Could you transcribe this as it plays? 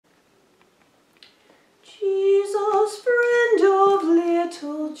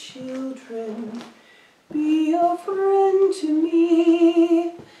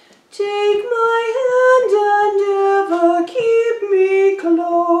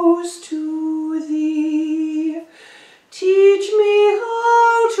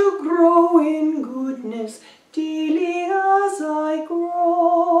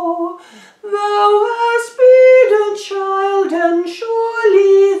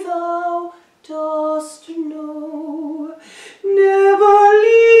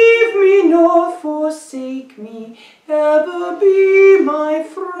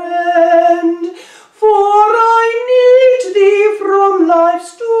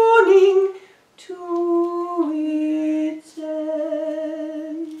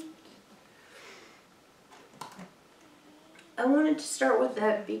wanted to start with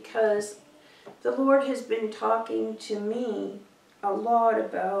that because the Lord has been talking to me a lot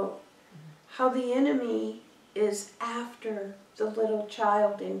about how the enemy is after the little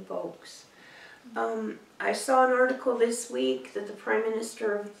child in folks. I saw an article this week that the Prime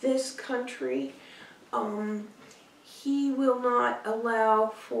Minister of this country, he will not allow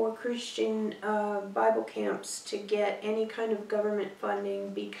for Christian Bible camps to get any kind of government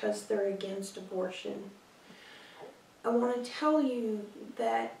funding because they're against abortion. I want to tell you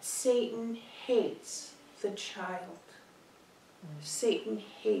that Satan hates the child. Satan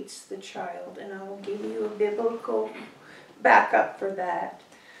hates the child, and I will give you a biblical backup for that.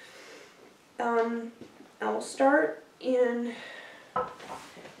 I will start in,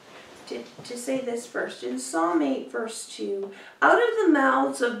 to say this first, in Psalm 8 verse 2, out of the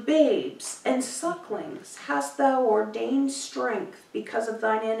mouths of babes and sucklings hast thou ordained strength because of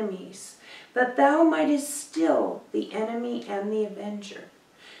thine enemies, that thou mightest still the enemy and the avenger.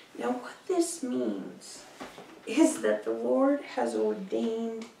 Now what this means is that the Lord has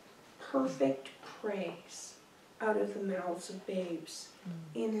ordained perfect praise out of the mouths of babes,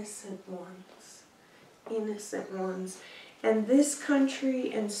 innocent ones, innocent ones. And this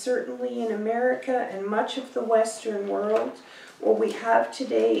country, and certainly in America and much of the Western world, what we have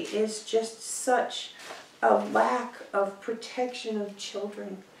today is just such a lack of protection of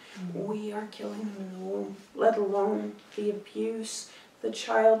children. We are killing them in the womb, let alone the abuse, the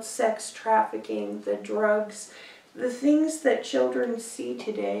child sex trafficking, the drugs, the things that children see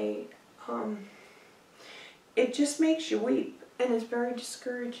today. It just makes you weep, and it's very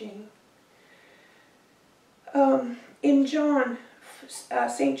discouraging. In John,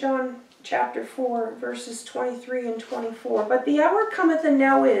 St. John chapter 4, verses 23 and 24, but the hour cometh and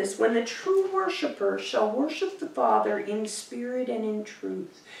now is, when the true worshipper shall worship the Father in spirit and in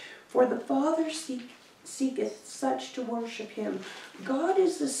truth. For the Father seeketh such to worship him. God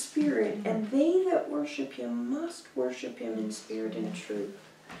is the Spirit, and they that worship him must worship him in spirit and truth.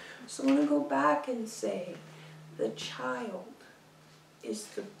 So I want to go back and say, the child is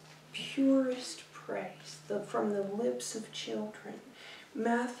the purest praise from the lips of children.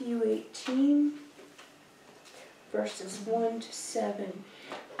 Matthew 18, verses 1 to 7.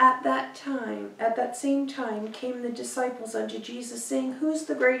 At that same time came the disciples unto Jesus, saying, Who is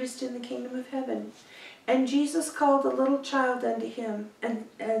the greatest in the kingdom of heaven? And Jesus called a little child unto him,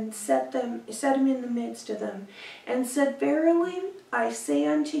 and set him in the midst of them, and said, Verily I say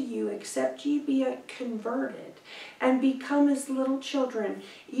unto you, except ye be converted, and become as little children,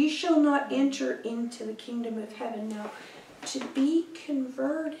 ye shall not enter into the kingdom of heaven. Now, to be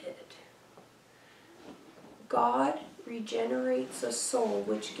converted, God regenerates a soul,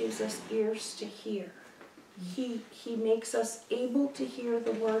 which gives us ears to hear. He makes us able to hear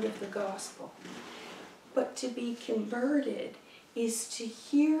the word of the gospel. But to be converted is to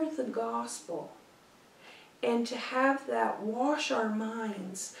hear the gospel and to have that wash our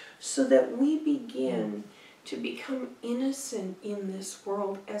minds so that we begin to become innocent in this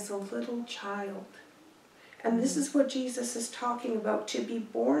world as a little child. And this is what Jesus is talking about. To be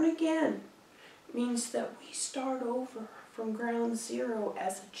born again means that we start over from ground zero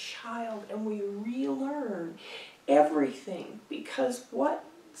as a child and we relearn everything, because what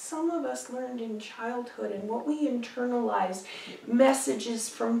some of us learned in childhood and what we internalize, messages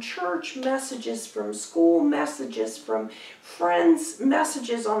from church, messages from school, messages from friends,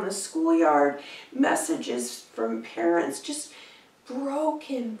 messages on the schoolyard, messages from parents, just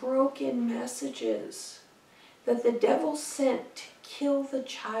broken messages that the devil sent to kill the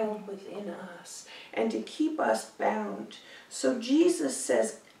child within us and to keep us bound. So Jesus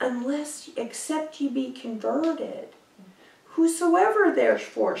says, except ye be converted, whosoever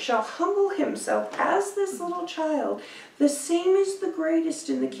therefore shall humble himself as this little child, the same is the greatest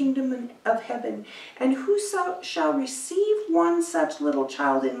in the kingdom of heaven. And whoso shall receive one such little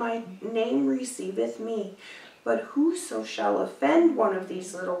child in my name receiveth me. But whoso shall offend one of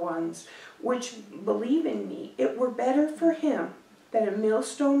these little ones, which believe in me, it were better for him that a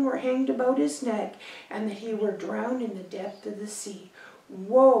millstone were hanged about his neck, and that he were drowned in the depth of the sea.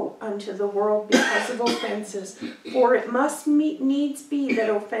 Woe unto the world because of offenses, for it must needs be that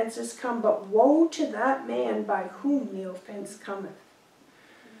offenses come, but woe to that man by whom the offense cometh.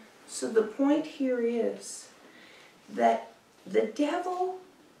 So the point here is that the devil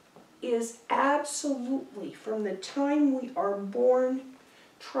is absolutely, from the time we are born,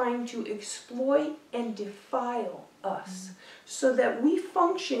 trying to exploit and defile us so that we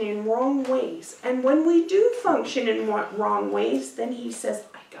function in wrong ways. And when we do function in wrong ways, then he says,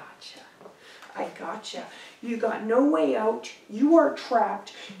 I gotcha. I gotcha. You got no way out. You are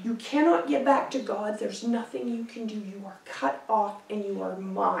trapped. You cannot get back to God. There's nothing you can do. You are cut off and you are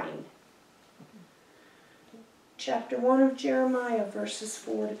mine. Chapter 1 of Jeremiah, verses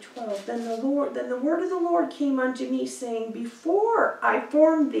 4 to 12. Then the word of the Lord came unto me, saying, Before I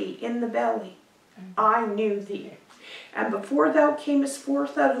formed thee in the belly, I knew thee. And before thou camest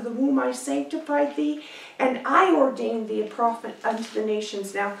forth out of the womb, I sanctified thee, and I ordained thee a prophet unto the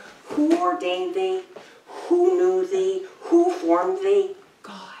nations. Now, who ordained thee? Who knew thee? Who formed thee?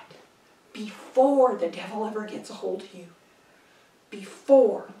 God. Before the devil ever gets a hold of you.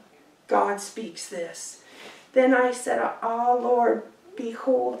 Before God speaks this. Then I said, Ah, Lord,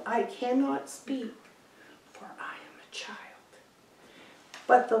 behold, I cannot speak, for I am a child.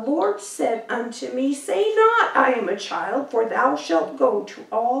 But the Lord said unto me, Say not, I am a child, for thou shalt go to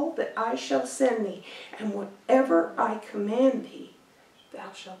all that I shall send thee, and whatever I command thee,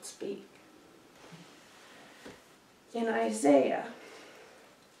 thou shalt speak. In Isaiah,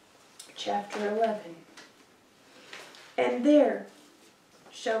 chapter 11, And there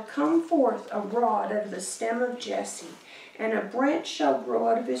shall come forth a rod out of the stem of Jesse, and a branch shall grow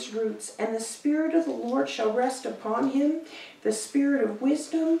out of his roots, and the Spirit of the Lord shall rest upon him, the Spirit of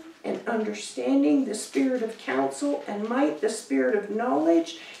wisdom and understanding, the Spirit of counsel and might, the Spirit of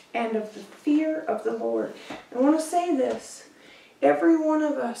knowledge and of the fear of the Lord. I want to say this. Every one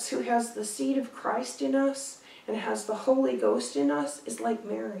of us who has the seed of Christ in us and has the Holy Ghost in us is like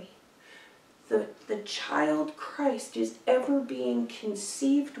Mary. The child Christ is ever being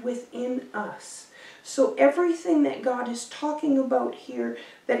conceived within us. So everything that God is talking about here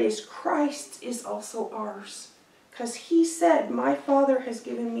that is Christ's is also ours. Because he said, My Father has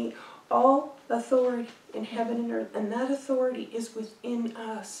given me all authority in heaven and earth. And that authority is within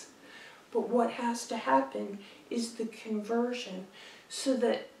us. But what has to happen is the conversion. So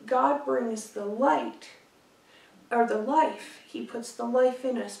that God brings the light, or the life. He puts the life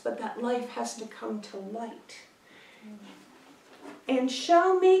in us, but that life has to come to light. And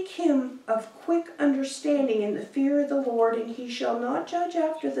shall make him of quick understanding in the fear of the Lord, and he shall not judge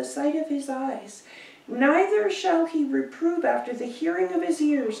after the sight of his eyes, neither shall he reprove after the hearing of his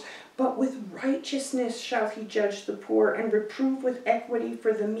ears, but with righteousness shall he judge the poor, and reprove with equity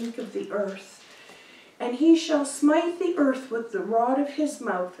for the meek of the earth. And he shall smite the earth with the rod of his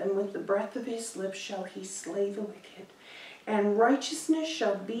mouth, and with the breath of his lips shall he slay the wicked. And righteousness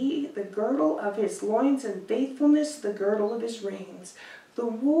shall be the girdle of his loins, and faithfulness the girdle of his reins. The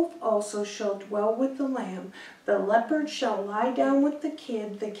wolf also shall dwell with the lamb. The leopard shall lie down with the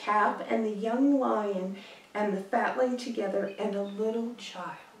kid, the calf, and the young lion, and the fatling together, and a little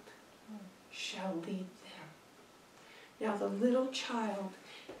child shall lead them. Now the little child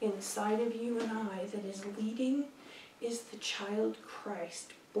inside of you and I that is leading is the child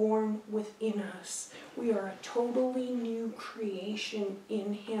Christ, born within us. We are a totally new creation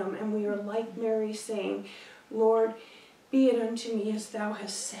in him, and we are like Mary saying, Lord, be it unto me as thou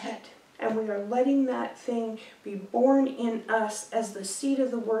hast said. And we are letting that thing be born in us as the seed of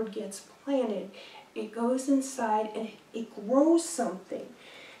the word gets planted. It goes inside and it grows something.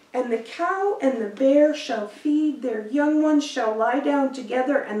 And the cow and the bear shall feed, their young ones shall lie down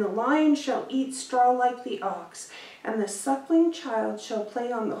together, and the lion shall eat straw like the ox. And the suckling child shall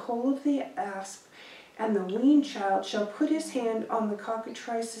play on the hole of the asp, and the weaned child shall put his hand on the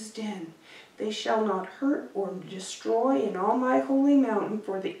cockatrice's den. They shall not hurt or destroy in all my holy mountain,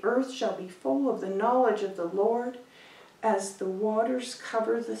 for the earth shall be full of the knowledge of the Lord, as the waters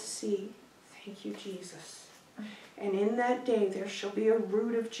cover the sea. Thank you, Jesus. And in that day there shall be a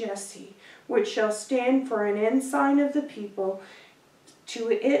root of Jesse, which shall stand for an ensign of the people. To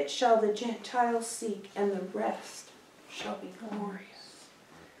it shall the Gentiles seek, and the rest shall be glorious.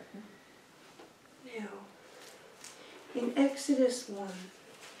 Now, in Exodus 1,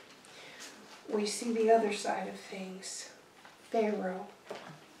 we see the other side of things. Pharaoh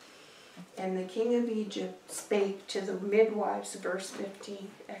and the king of Egypt spake to the midwives, verse 15,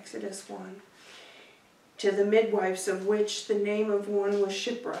 Exodus 1. To the midwives, of which the name of one was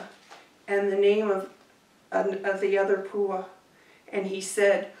Shiphrah, and the name of the other Puah. And he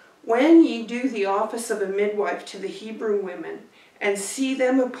said, When ye do the office of a midwife to the Hebrew women, and see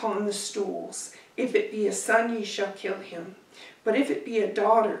them upon the stools, if it be a son, ye shall kill him. But if it be a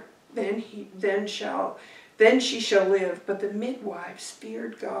daughter, then she shall live. But the midwives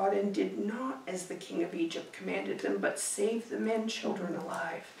feared God, and did not as the king of Egypt commanded them, but saved the men children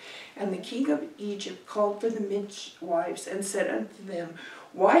alive. And the king of Egypt called for the midwives, and said unto them,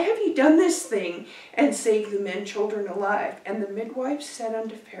 Why have ye done this thing, and saved the men children alive? And the midwives said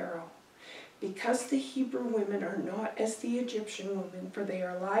unto Pharaoh, because the Hebrew women are not as the Egyptian women, for they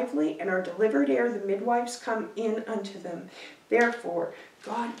are lively and are delivered ere the midwives come in unto them. Therefore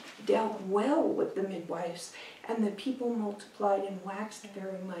God dealt well with the midwives, and the people multiplied and waxed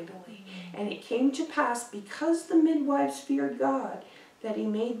very mightily. And it came to pass, because the midwives feared God, that he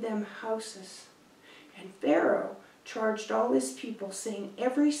made them houses. And Pharaoh charged all his people, saying,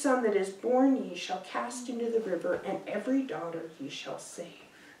 Every son that is born ye shall cast into the river, and every daughter ye shall save.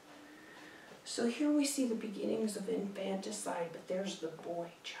 So here we see the beginnings of infanticide, but there's the boy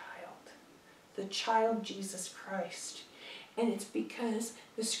child, the child Jesus Christ. And it's because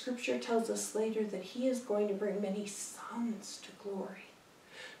the scripture tells us later that he is going to bring many sons to glory.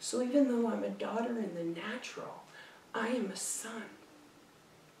 So even though I'm a daughter in the natural, I am a son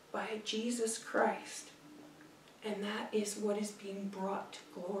by Jesus Christ. And that is what is being brought to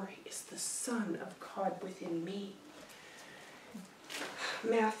glory, is the Son of God within me.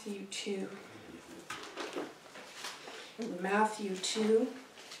 Matthew 2. In Matthew 2,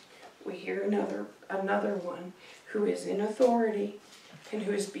 we hear another one who is in authority and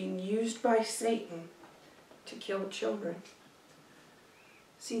who is being used by Satan to kill children.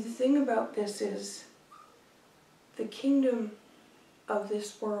 See, the thing about this is the kingdom of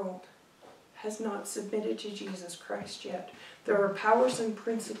this world has not submitted to Jesus Christ yet. There are powers and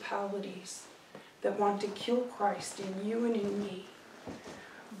principalities that want to kill Christ in you and in me.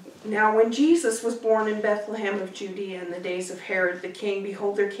 Now when Jesus was born in Bethlehem of Judea in the days of Herod the king,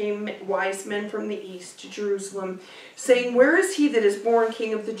 behold, there came wise men from the east to Jerusalem, saying, Where is he that is born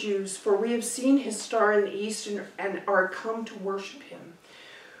King of the Jews? For we have seen his star in the east and are come to worship him.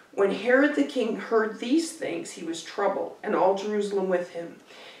 When Herod the king heard these things, he was troubled, and all Jerusalem with him.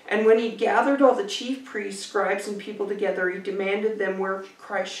 And when he gathered all the chief priests, scribes, and people together, he demanded them where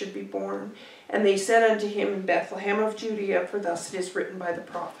Christ should be born. And they said unto him, In Bethlehem of Judea, for thus it is written by the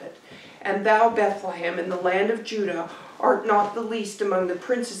prophet, And thou, Bethlehem, in the land of Judah, art not the least among the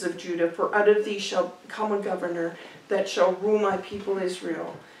princes of Judah, for out of thee shall come a governor that shall rule my people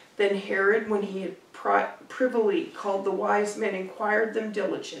Israel. Then Herod, when he had privily called the wise men, inquired them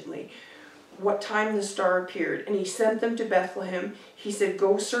diligently what time the star appeared. And he sent them to Bethlehem. He said,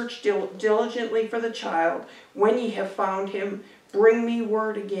 Go search diligently for the child. When ye have found him, bring me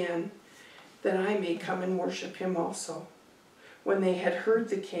word again, that I may come and worship him also. When they had heard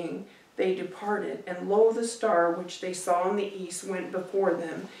the king, they departed, and lo, the star which they saw in the east went before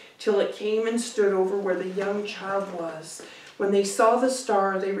them, till it came and stood over where the young child was. When they saw the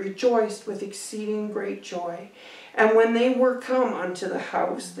star, they rejoiced with exceeding great joy. And when they were come unto the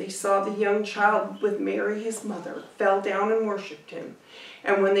house, they saw the young child with Mary his mother, fell down and worshipped him.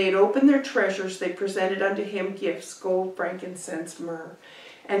 And when they had opened their treasures, they presented unto him gifts, gold, frankincense, myrrh.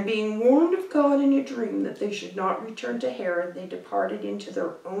 And being warned of God in a dream that they should not return to Herod, they departed into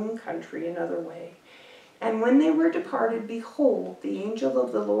their own country another way. And when they were departed, behold, the angel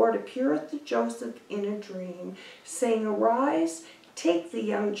of the Lord appeareth to Joseph in a dream, saying, Arise, take the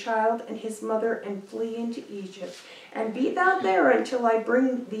young child and his mother, and flee into Egypt. And be thou there until I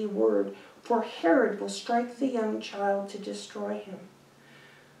bring thee word, for Herod will strike the young child to destroy him.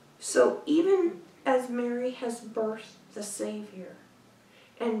 So even as Mary has birthed the Savior,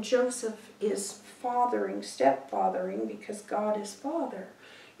 and Joseph is stepfathering, because God is Father,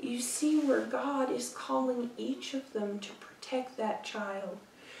 you see where God is calling each of them to protect that child.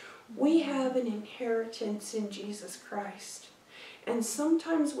 We have an inheritance in Jesus Christ. And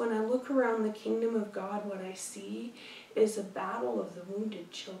sometimes when I look around the kingdom of God, what I see is a battle of the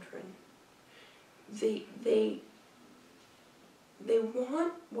wounded children. They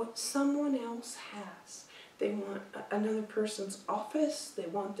want what someone else has. They want another person's office. They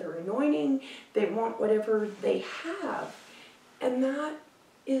want their anointing. They want whatever they have. And that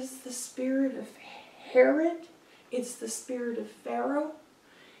is the spirit of Herod. It's the spirit of Pharaoh.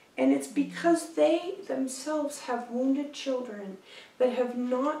 And it's because they themselves have wounded children that have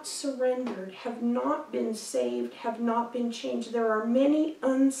not surrendered, have not been saved, have not been changed. There are many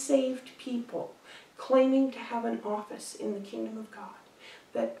unsaved people claiming to have an office in the kingdom of God,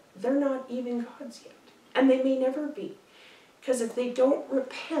 that they're not even God's yet. And they may never be. Because if they don't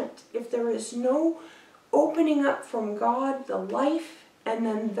repent, if there is no opening up from God, the life, and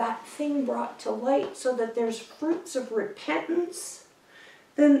then that thing brought to light so that there's fruits of repentance,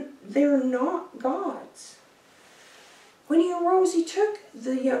 then they're not God's. When he arose, he took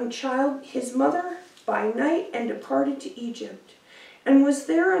the young child, his mother, by night, and departed to Egypt, and was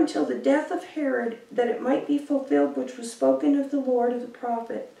there until the death of Herod, that it might be fulfilled which was spoken of the Lord of the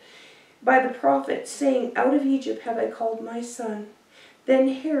prophet, by the prophet, saying, Out of Egypt have I called my son. Then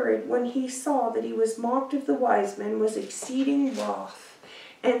Herod, when he saw that he was mocked of the wise men, was exceeding wroth,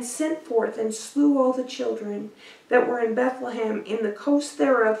 and sent forth and slew all the children that were in Bethlehem in the coast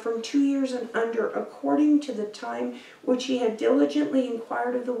thereof from 2 years and under, according to the time which he had diligently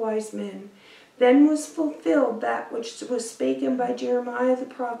inquired of the wise men. Then was fulfilled that which was spoken by Jeremiah the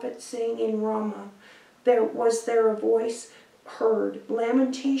prophet, saying, in Ramah there was a voice heard,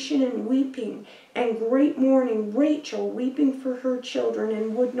 lamentation and weeping, and great mourning, Rachel weeping for her children,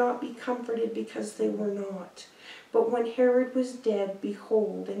 and would not be comforted because they were not. But when Herod was dead,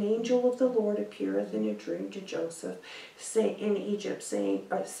 behold, an angel of the Lord appeareth in a dream to Joseph in Egypt, saying,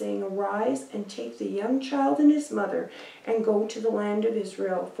 Arise, and take the young child and his mother, and go to the land of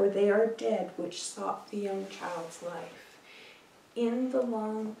Israel, for they are dead which sought the young child's life. In the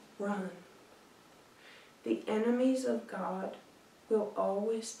long run, the enemies of God will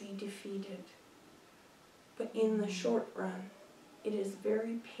always be defeated. But in the short run, it is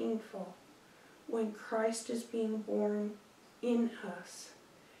very painful when Christ is being born in us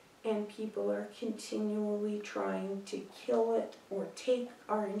and people are continually trying to kill it or take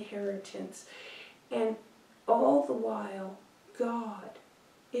our inheritance. And all the while, God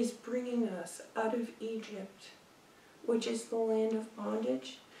is bringing us out of Egypt, which is the land of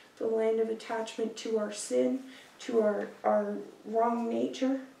bondage, the land of attachment to our sin, to our wrong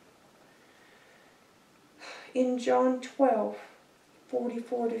nature. In John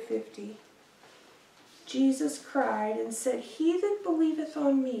 12:44-50, Jesus cried and said, He that believeth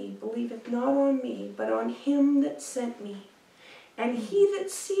on me, believeth not on me, but on him that sent me. And he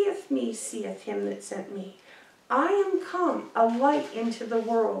that seeth me, seeth him that sent me. I am come a light into the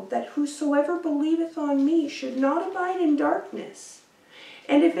world, that whosoever believeth on me should not abide in darkness.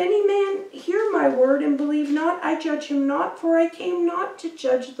 And if any man hear my word and believe not, I judge him not, for I came not to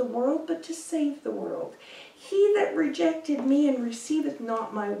judge the world, but to save the world. He that rejected me and receiveth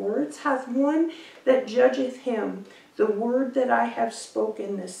not my words hath one that judgeth him. The word that I have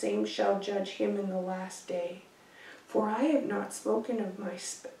spoken, the same shall judge him in the last day. For I have not spoken of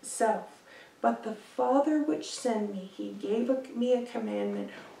myself, but the Father which sent me, he gave me a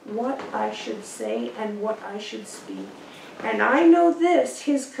commandment, what I should say and what I should speak. And I know this,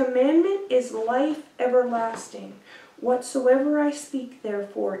 his commandment is life everlasting. Whatsoever I speak,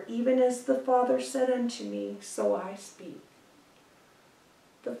 therefore, even as the Father said unto me, so I speak.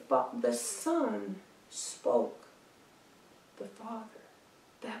 The Son spoke the Father.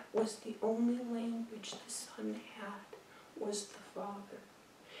 That was the only language the Son had, was the Father.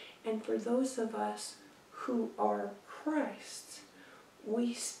 And for those of us who are Christ's,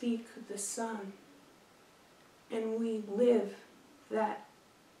 we speak the Son. And we live that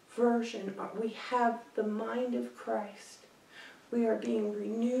version. We have the mind of Christ. We are being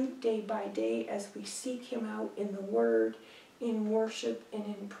renewed day by day as we seek him out in the Word, in worship, and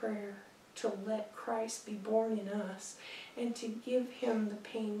in prayer, to let Christ be born in us and to give him the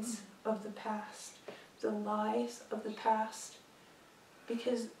pains of the past, the lies of the past,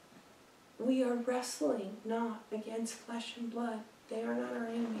 because we are wrestling not against flesh and blood. They are not our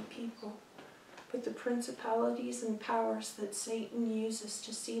enemy people, but the principalities and powers that Satan uses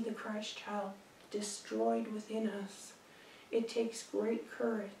to see the Christ child destroyed within us. It takes great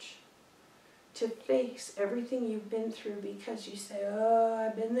courage to face everything you've been through, because you say, oh,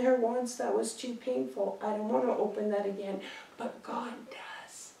 I've been there once, that was too painful, I don't want to open that again. But God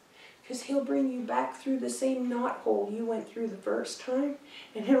does, because he'll bring you back through the same knothole you went through the first time,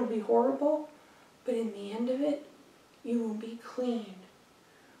 and it'll be horrible, but in the end of it, you will be clean,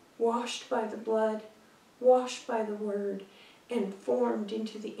 washed by the blood, washed by the Word, and formed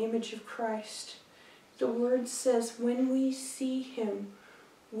into the image of Christ. The Word says, when we see him,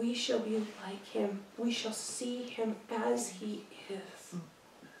 we shall be like him. We shall see him as he is.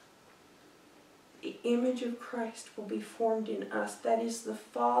 The image of Christ will be formed in us. That is the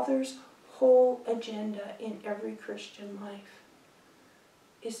Father's whole agenda in every Christian life,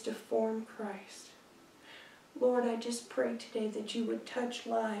 is to form Christ. Lord, I just pray today that you would touch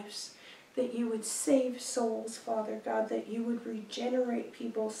lives, that you would save souls, Father God, that you would regenerate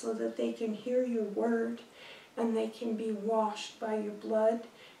people so that they can hear your word and they can be washed by your blood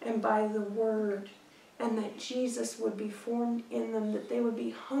and by the Word, and that Jesus would be formed in them, that they would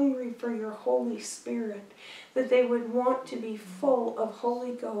be hungry for your Holy Spirit, that they would want to be full of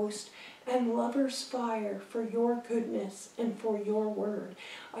Holy Ghost and lover's fire for your goodness and for your Word.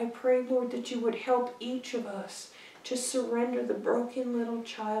 I pray, Lord, that you would help each of us to surrender the broken little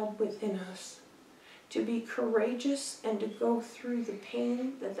child within us, to be courageous and to go through the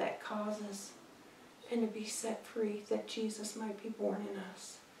pain that causes, and to be set free, that Jesus might be born in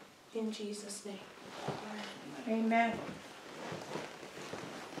us. In Jesus' name. Amen. Amen.